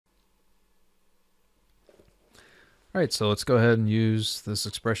All right, so let's go ahead and use this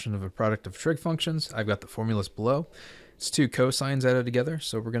expression of a product of trig functions. I've got the formulas below. It's two cosines added together,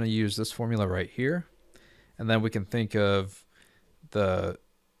 so we're going to use this formula right here. And then we can think of the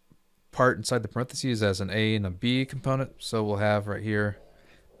part inside the parentheses as an a and a b component. So we'll have right here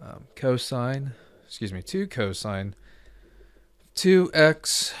 2 cosine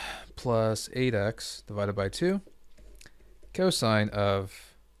 2x plus 8x divided by 2 cosine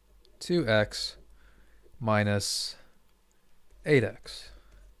of 2x minus 8x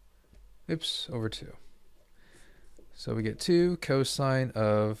over 2. So we get 2 cosine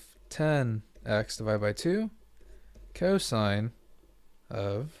of 10x divided by 2 cosine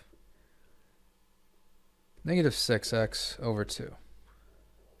of negative 6x over 2.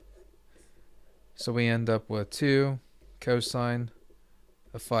 So we end up with 2 cosine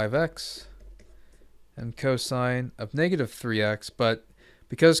of 5x and cosine of negative 3x, but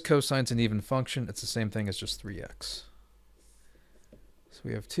because cosine's an even function, it's the same thing as just 3x. So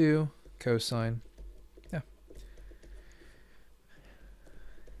we have 2 cosine. Yeah.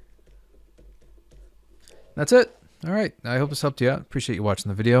 That's it. All right. I hope this helped you out. Appreciate you watching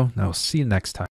the video, and I'll see you next time.